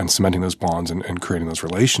and cementing those bonds and creating those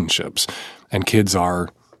relationships. And kids are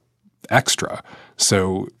extra.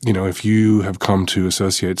 So, if you have come to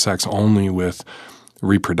associate sex only with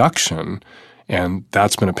reproduction and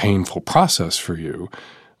that's been a painful process for you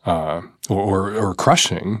or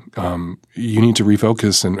crushing, you need to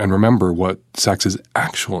refocus and remember what sex is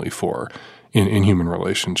actually for in human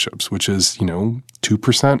relationships, which is,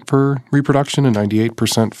 2% for reproduction and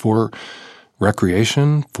 98% for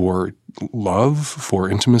recreation, for love, for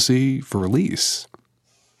intimacy, for release.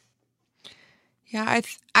 Yeah,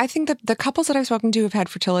 I think that the couples that I've spoken to have had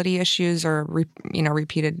fertility issues or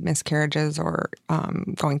repeated miscarriages or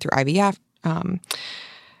going through IVF.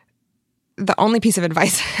 The only piece of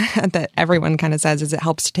advice that everyone kind of says is it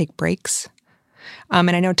helps to take breaks.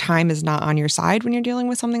 And I know time is not on your side when you're dealing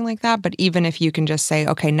with something like that, but even if you can just say,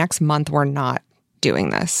 okay, next month we're not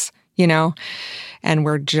doing this, and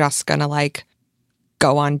we're just going to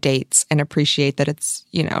go on dates and appreciate that it's,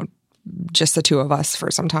 just the two of us for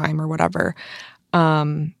some time or whatever.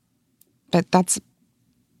 But that's,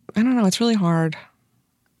 I don't know, it's really hard.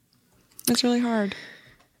 It's really hard.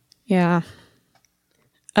 Yeah.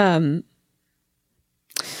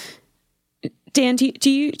 Dan,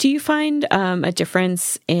 do you find a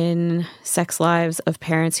difference in sex lives of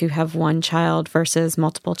parents who have one child versus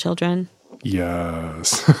multiple children?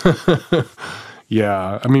 Yes.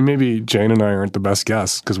 Yeah. I mean, maybe Jane and I aren't the best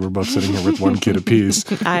guests because we're both sitting here with one kid apiece.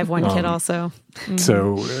 I have one kid also. Mm-hmm.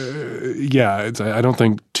 So, I don't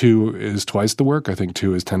think 2 is twice the work. I think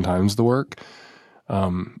 2 is 10 times the work.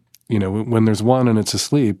 When there's one and it's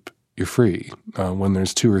asleep, you're free. When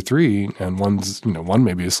there's 2 or 3 and one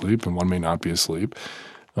may be asleep and one may not be asleep,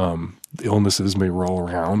 illnesses may roll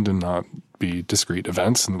around and not be discrete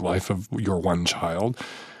events in the life of your one child.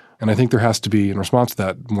 And I think there has to be, in response to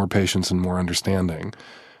that, more patience and more understanding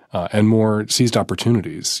and more seized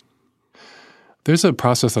opportunities. There's a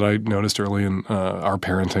process that I noticed early in our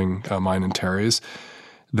parenting, mine and Terry's,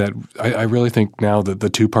 that I really think now that the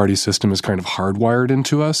two-party system is kind of hardwired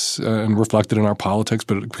into us and reflected in our politics,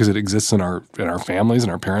 but because it exists in our families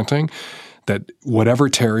and our parenting, that whatever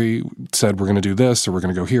Terry said, we're going to do this, or we're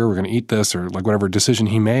going to go here, we're going to eat this, or whatever decision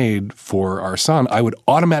he made for our son, I would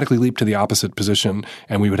automatically leap to the opposite position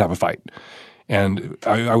and we would have a fight. And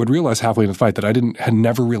I would realize halfway in the fight that I had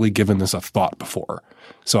never really given this a thought before.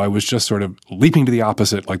 So I was just sort of leaping to the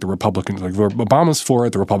opposite, like the Republicans, like Obama's for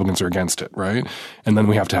it, the Republicans are against it, right? And then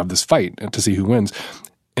we have to have this fight to see who wins.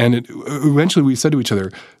 And eventually we said to each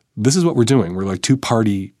other, this is what we're doing. We're like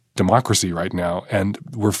two-party democracy right now, and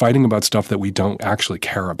we're fighting about stuff that we don't actually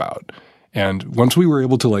care about. And once we were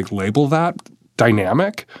able to label that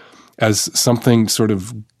dynamic as something sort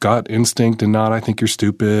of gut instinct and not, I think you're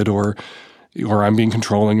stupid, or I'm being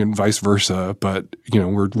controlling and vice versa, but we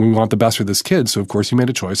want the best for this kid, so of course you made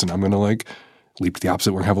a choice and I'm going to leap to the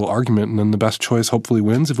opposite. We're going to have a little argument, and then the best choice hopefully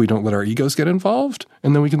wins if we don't let our egos get involved.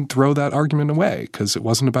 And then we can throw that argument away because it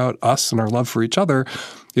wasn't about us and our love for each other.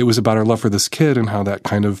 It was about our love for this kid and how that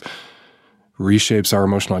kind of reshapes our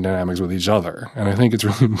emotional dynamics with each other. And I think it's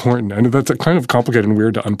really important. I know that's kind of complicated and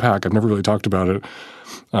weird to unpack. I've never really talked about it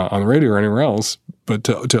on the radio or anywhere else. But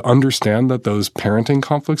to understand that those parenting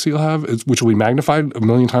conflicts you'll have, which will be magnified a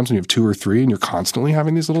million times when you have 2 or 3 and you're constantly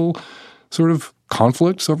having these little sort of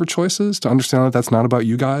conflicts over choices, to understand that that's not about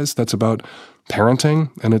you guys, that's about parenting,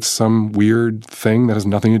 and it's some weird thing that has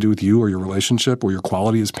nothing to do with you or your relationship or your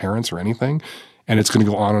quality as parents or anything, and it's going to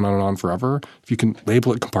go on and on and on forever. If you can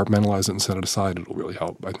label it, compartmentalize it, and set it aside, it'll really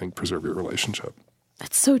help, I think, preserve your relationship.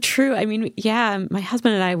 That's so true. I mean, yeah, my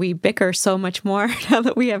husband and I, we bicker so much more now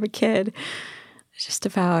that we have a kid. It's just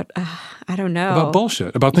about, I don't know. About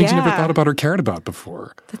bullshit. About things you never thought about or cared about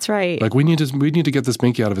before. That's right. Like, we need to get this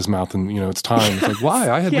binky out of his mouth, and, it's time. It's like,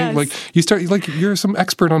 why? I had you're some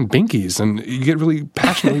expert on binkies, and you get really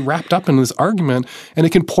passionately wrapped up in this argument, and it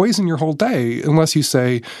can poison your whole day unless you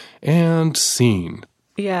say, and scene.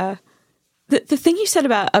 Yeah. The thing you said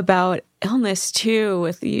about illness too,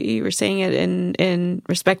 with you were saying it in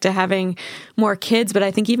respect to having more kids, but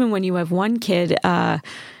I think even when you have one kid,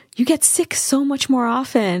 you get sick so much more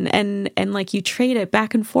often, and like you trade it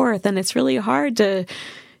back and forth, and it's really hard to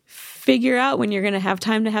figure out when you're going to have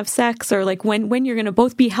time to have sex, or like when you're going to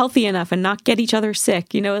both be healthy enough and not get each other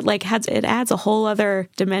sick. It adds a whole other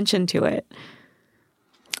dimension to it.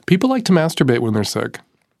 People like to masturbate when they're sick.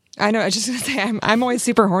 I know. I was just going to say, I'm always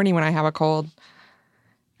super horny when I have a cold.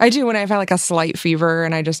 I do when I've had like a slight fever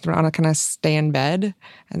and I just want to kind of stay in bed,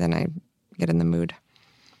 and then I get in the mood.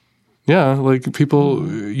 Yeah, like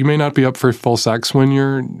people, you may not be up for full sex when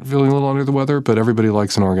you're feeling a little under the weather, but everybody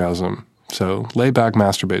likes an orgasm. So lay back,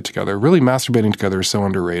 masturbate together. Really, masturbating together is so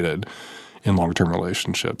underrated in long-term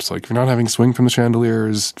relationships. Like, if you're not having swing from the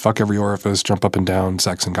chandeliers, fuck every orifice, jump up and down,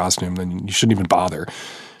 sex and costume, then you shouldn't even bother.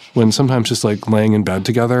 When sometimes just like laying in bed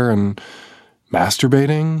together and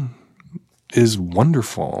masturbating is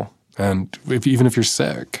wonderful. And even if you're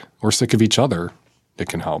sick or sick of each other, it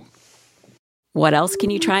can help. What else can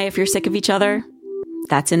you try if you're sick of each other?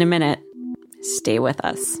 That's in a minute. Stay with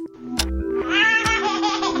us.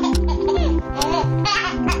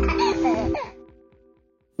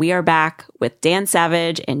 We are back with Dan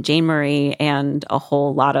Savage and Jane Marie and a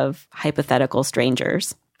whole lot of hypothetical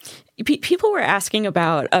strangers. People were asking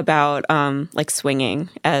about like swinging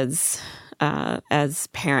as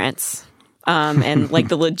parents, and like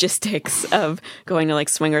the logistics of going to like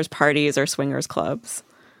swingers parties or swingers clubs.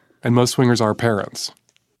 And most swingers are parents.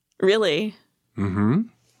 Really? Mm-hmm.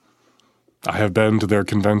 I have been to their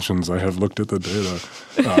conventions. I have looked at the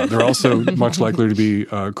data. They're also much likely to be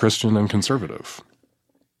Christian and conservative.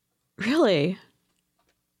 Really?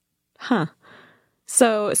 Huh.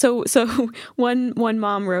 So one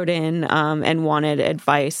mom wrote in and wanted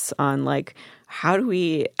advice on like how do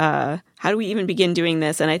we even begin doing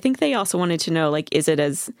this? And I think they also wanted to know, like, is it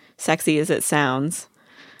as sexy as it sounds?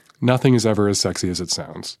 Nothing is ever as sexy as it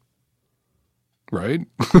sounds. Right?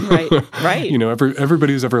 Right.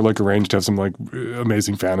 Everybody who's ever like arranged to have some like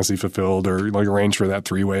amazing fantasy fulfilled, or like arranged for that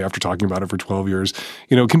 3-way after talking about it for 12 years,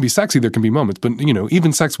 it can be sexy. There can be moments, but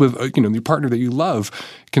even sex with, your partner that you love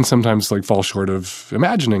can sometimes like fall short of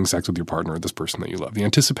imagining sex with your partner or this person that you love. The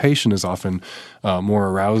anticipation is often more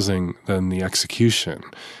arousing than the execution.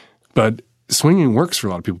 But swinging works for a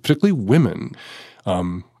lot of people, particularly women.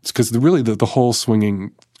 It's because the whole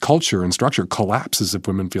swinging culture and structure collapses if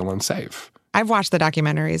women feel unsafe. I've watched the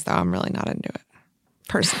documentaries, though. I'm really not into it,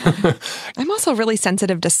 personally. I'm also really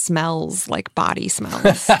sensitive to smells, like body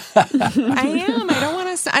smells. I am. I don't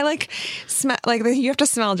want to. I like smell. Like you have to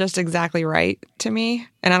smell just exactly right to me,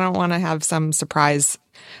 and I don't want to have some surprise,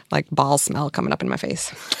 like ball smell coming up in my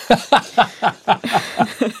face.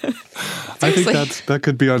 I think that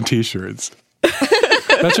could be on T-shirts.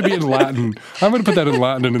 That should be in Latin. I'm going to put that in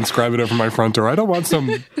Latin and inscribe it over my front door. I don't want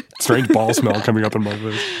some strange ball smell coming up in my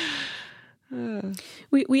face.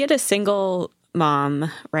 We had a single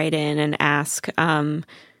mom write in and ask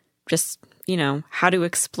just, how to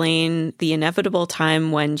explain the inevitable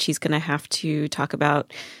time when she's going to have to talk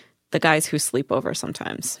about the guys who sleep over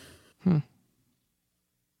sometimes.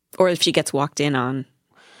 Or if she gets walked in on.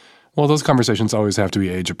 Well, those conversations always have to be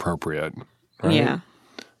age appropriate, right? Yeah.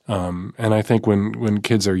 And I think when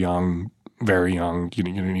kids are young, very young, you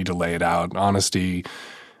need to lay it out. Honesty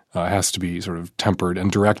has to be sort of tempered,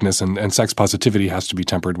 and directness and sex positivity has to be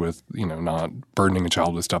tempered with, not burdening a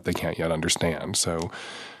child with stuff they can't yet understand. So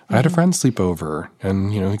I had a friend sleep over,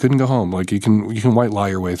 and, he couldn't go home. Like you can white lie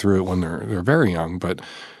your way through it when they're very young, but,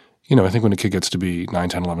 I think when a kid gets to be 9,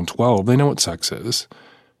 10, 11, 12, they know what sex is.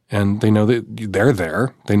 And they know that they're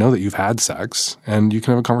there. They know that you've had sex. And you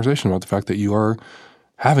can have a conversation about the fact that you are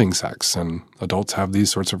having sex. And adults have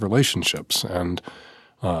these sorts of relationships. And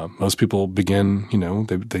most people begin,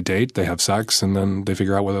 they date, they have sex, and then they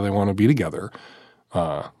figure out whether they want to be together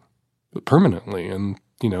permanently. And,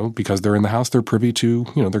 because they're in the house, they're privy to,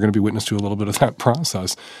 they're going to be witness to a little bit of that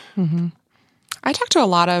process. Mm-hmm. I talk to a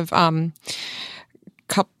lot of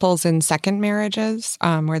couples in second marriages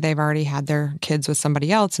where they've already had their kids with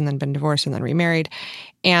somebody else and then been divorced and then remarried.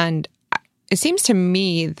 And it seems to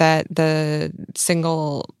me that the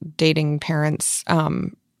single dating parents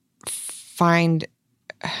find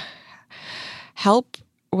help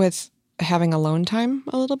with having alone time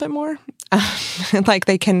a little bit more. Like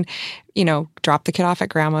they can, drop the kid off at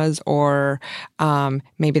grandma's, or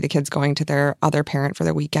maybe the kid's going to their other parent for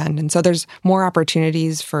the weekend. And so there's more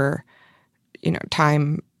opportunities for,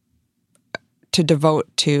 time to devote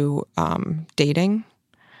to dating.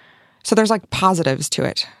 So there's like positives to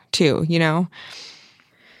it too,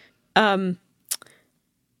 So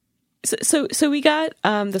we got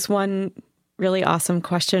this one really awesome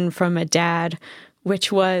question from a dad,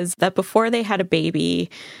 which was that before they had a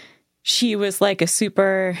baby, she was like a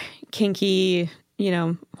super kinky,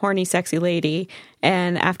 horny, sexy lady.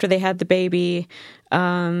 And after they had the baby,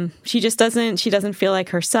 she doesn't feel like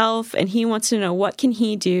herself. And he wants to know, what can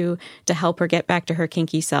he do to help her get back to her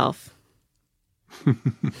kinky self?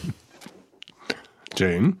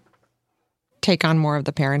 Jane? Take on more of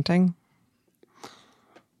the parenting.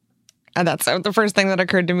 And that's the first thing that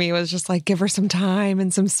occurred to me was just like, give her some time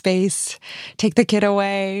and some space, take the kid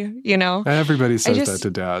away, Everybody says that to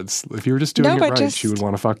dads. If you were just doing it right, she would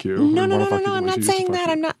want to fuck you. No. I'm not saying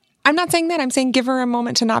that. I'm not saying that. I'm saying give her a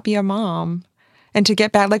moment to not be a mom and to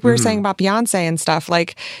get back. Like we were saying about Beyonce and stuff,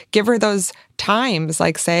 like give her those times,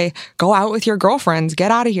 like say, go out with your girlfriends,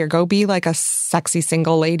 get out of here, go be like a sexy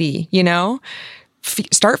single lady,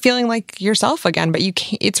 start feeling like yourself again. But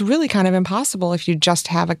it's really kind of impossible if you just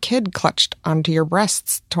have a kid clutched onto your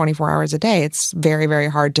breasts 24 hours a day. It's very, very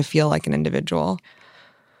hard to feel like an individual,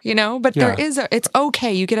 but it's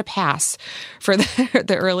okay. You get a pass for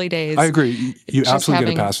the early days. I agree. You absolutely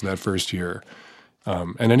get a pass for that first year.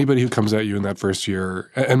 And anybody who comes at you in that first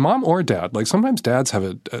year, and mom or dad, like sometimes dads have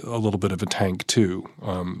a little bit of a tank too.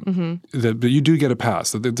 But you do get a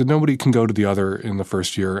pass. That nobody can go to the other in the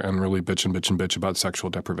first year and really bitch about sexual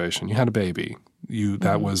deprivation. You had a baby.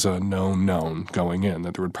 That was a known going in,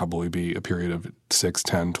 that there would probably be a period of 6,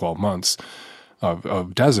 10, 12 months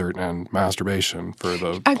of desert and masturbation for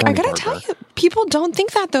the I gotta tell you, people don't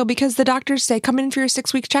think that though, because the doctors say, come in for your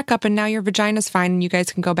 6-week checkup and now your vagina's fine and you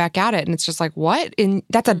guys can go back at it. And it's just like, what? And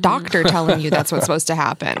that's a doctor telling you that's what's supposed to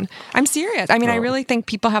happen. I'm serious. I mean, I really think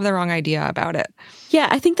people have the wrong idea about it. Yeah,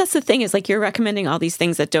 I think that's the thing, is like you're recommending all these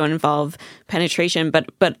things that don't involve penetration, but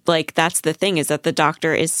like that's the thing, is that the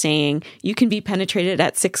doctor is saying you can be penetrated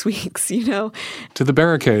at 6 weeks, To the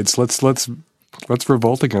barricades. Let's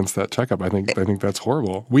revolt against that checkup. I think that's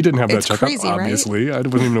horrible. We didn't have that checkup, crazy, obviously. Right? I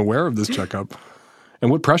wasn't even aware of this checkup. And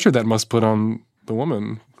what pressure that must put on the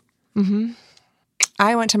woman. Mm-hmm.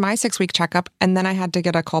 I went to my 6-week checkup, and then I had to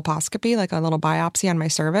get a colposcopy, like a little biopsy on my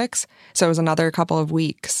cervix. So it was another couple of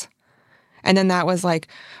weeks. And then that was like,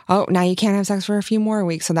 oh, now you can't have sex for a few more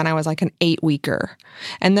weeks. So then I was like an 8-weeker.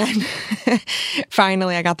 And then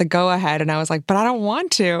finally I got the go-ahead, and I was like, but I don't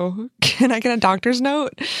want to. Can I get a doctor's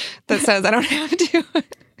note that says I don't have to?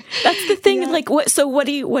 That's the thing. Yeah. Like, what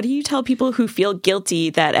do you tell people who feel guilty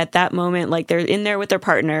that at that moment, like they're in there with their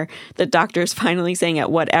partner, the doctor's finally saying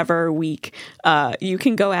at whatever week, you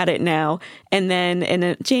can go at it now. And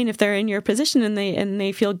then, Jane, if they're in your position and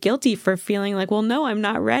they feel guilty for feeling like, well, no, I'm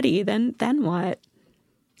not ready, then what?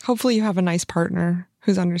 Hopefully you have a nice partner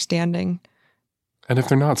who's understanding. And if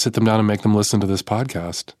they're not, sit them down and make them listen to this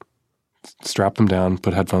podcast. Strap them down,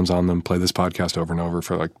 put headphones on them, play this podcast over and over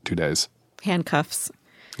for like 2 days. Handcuffs.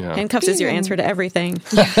 Yeah. Handcuffs is your answer to everything.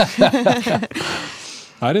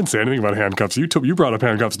 I didn't say anything about handcuffs. You brought up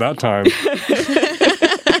handcuffs that time.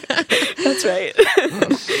 That's right.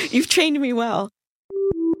 You've trained me well.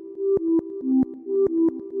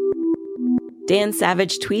 Dan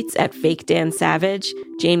Savage tweets at Fake Dan Savage.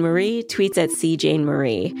 Jane Marie tweets at C Jane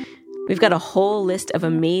Marie. We've got a whole list of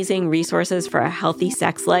amazing resources for a healthy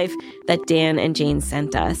sex life that Dan and Jane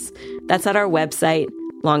sent us. That's at our website,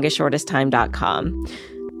 longestshortesttime.com.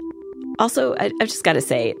 Also, I've just got to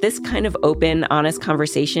say, this kind of open, honest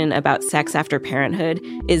conversation about sex after parenthood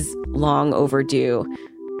is long overdue.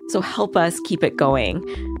 So help us keep it going.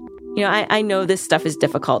 You know, I know this stuff is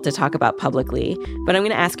difficult to talk about publicly, but I'm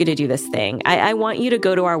going to ask you to do this thing. I want you to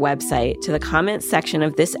go to our website, to the comments section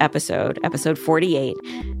of this episode 48,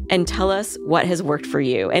 and tell us what has worked for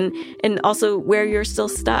you and also where you're still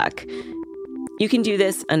stuck. You can do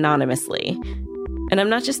this anonymously. And I'm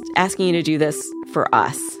not just asking you to do this for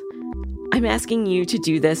us. I'm asking you to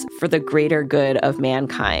do this for the greater good of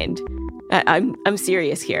mankind. I'm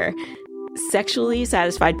serious here. Sexually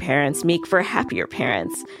satisfied parents make for happier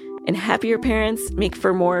parents. And happier parents make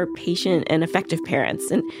for more patient and effective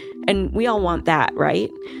parents. And we all want that,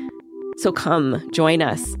 right? So come, join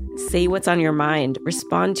us. Say what's on your mind.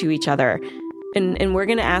 Respond to each other. And we're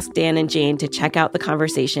going to ask Dan and Jane to check out the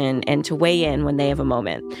conversation and to weigh in when they have a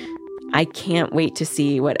moment. I can't wait to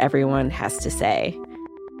see what everyone has to say.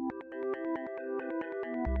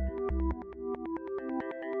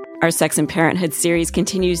 Our Sex and Parenthood series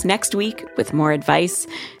continues next week with more advice,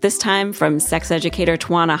 this time from sex educator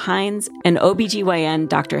Tawana Hines and OBGYN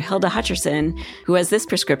Dr. Hilda Hutcherson, who has this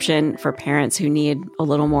prescription for parents who need a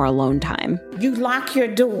little more alone time. You lock your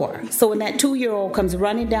door. So when that 2-year-old comes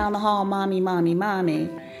running down the hall, mommy, mommy, mommy,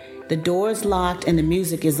 the door is locked and the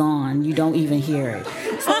music is on. You don't even hear it.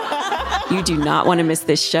 You do not want to miss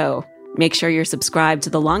this show. Make sure you're subscribed to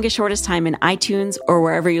The Longest Shortest Time in iTunes or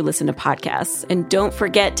wherever you listen to podcasts. And don't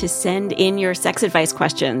forget to send in your sex advice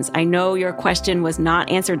questions. I know your question was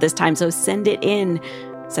not answered this time, so send it in.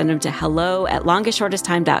 Send them to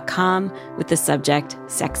hello@longestshortesttime.com with the subject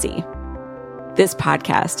sexy. This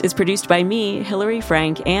podcast is produced by me, Hillary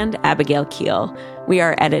Frank, and Abigail Keel. We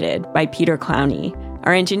are edited by Peter Clowney.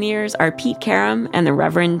 Our engineers are Pete Karam and the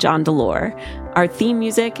Reverend John Delore. Our theme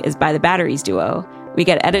music is by the Batteries Duo. We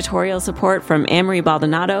get editorial support from Amory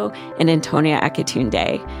Baldonado and Antonia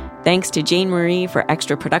Akatunde. Thanks to Jane Marie for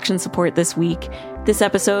extra production support this week. This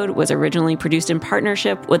episode was originally produced in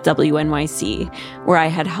partnership with WNYC, where I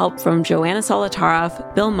had help from Joanna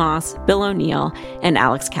Solitaroff, Bill Moss, Bill O'Neill, and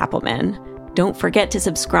Alex Kappelman. Don't forget to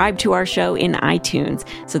subscribe to our show in iTunes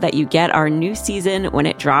so that you get our new season when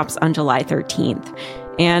it drops on July 13th.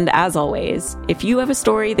 And as always, if you have a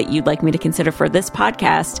story that you'd like me to consider for this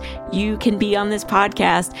podcast, you can be on this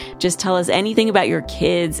podcast. Just tell us anything about your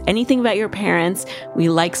kids, anything about your parents. We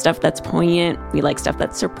like stuff that's poignant. We like stuff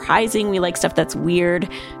that's surprising. We like stuff that's weird.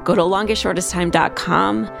 Go to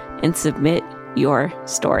longestshortesttime.com and submit your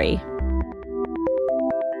story.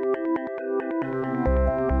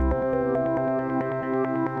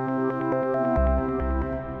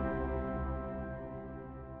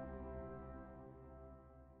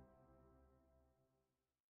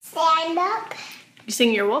 Stand up. You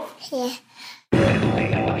sing Earwolf? Yeah.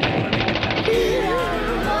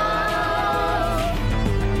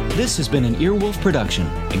 This has been an Earwolf production,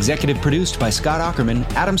 executive produced by Scott Aukerman,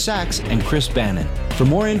 Adam Sachs, and Chris Bannon. For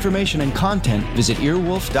more information and content, visit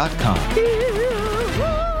earwolf.com.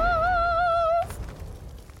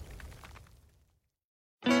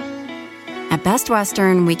 At Best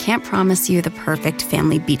Western, we can't promise you the perfect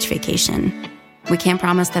family beach vacation. We can't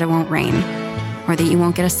promise that it won't rain, or that you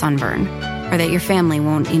won't get a sunburn, or that your family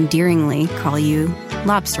won't endearingly call you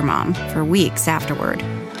Lobster Mom for weeks afterward.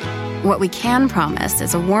 What we can promise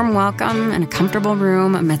is a warm welcome and a comfortable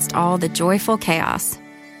room amidst all the joyful chaos.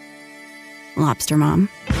 Lobster Mom.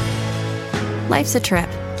 Life's a trip.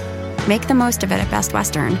 Make the most of it at Best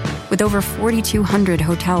Western, with over 4,200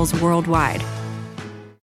 hotels worldwide.